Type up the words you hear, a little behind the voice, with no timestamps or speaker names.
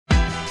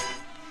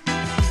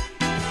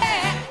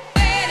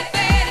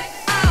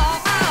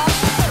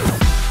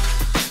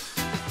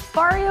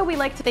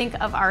like to think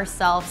of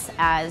ourselves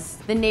as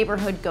the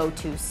neighborhood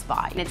go-to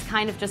spot. And it's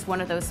kind of just one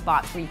of those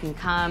spots where you can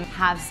come,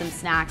 have some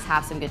snacks,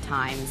 have some good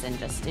times, and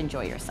just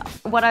enjoy yourself.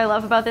 What I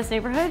love about this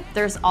neighborhood,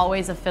 there's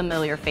always a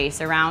familiar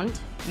face around.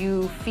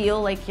 You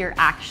feel like you're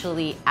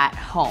actually at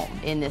home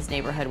in this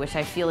neighborhood, which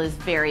I feel is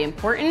very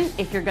important.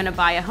 If you're gonna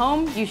buy a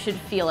home, you should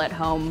feel at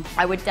home.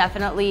 I would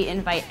definitely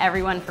invite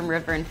everyone from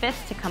River and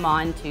Fifth to come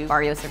on to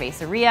Barrio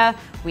Cerveceria.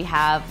 We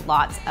have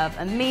lots of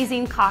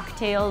amazing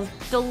cocktails,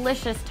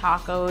 delicious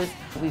tacos.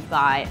 We've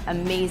got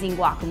amazing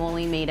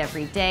guacamole made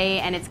every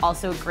day, and it's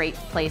also a great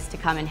place to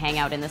come and hang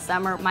out in the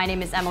summer. My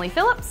name is Emily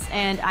Phillips,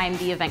 and I'm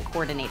the event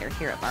coordinator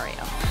here at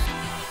Barrio.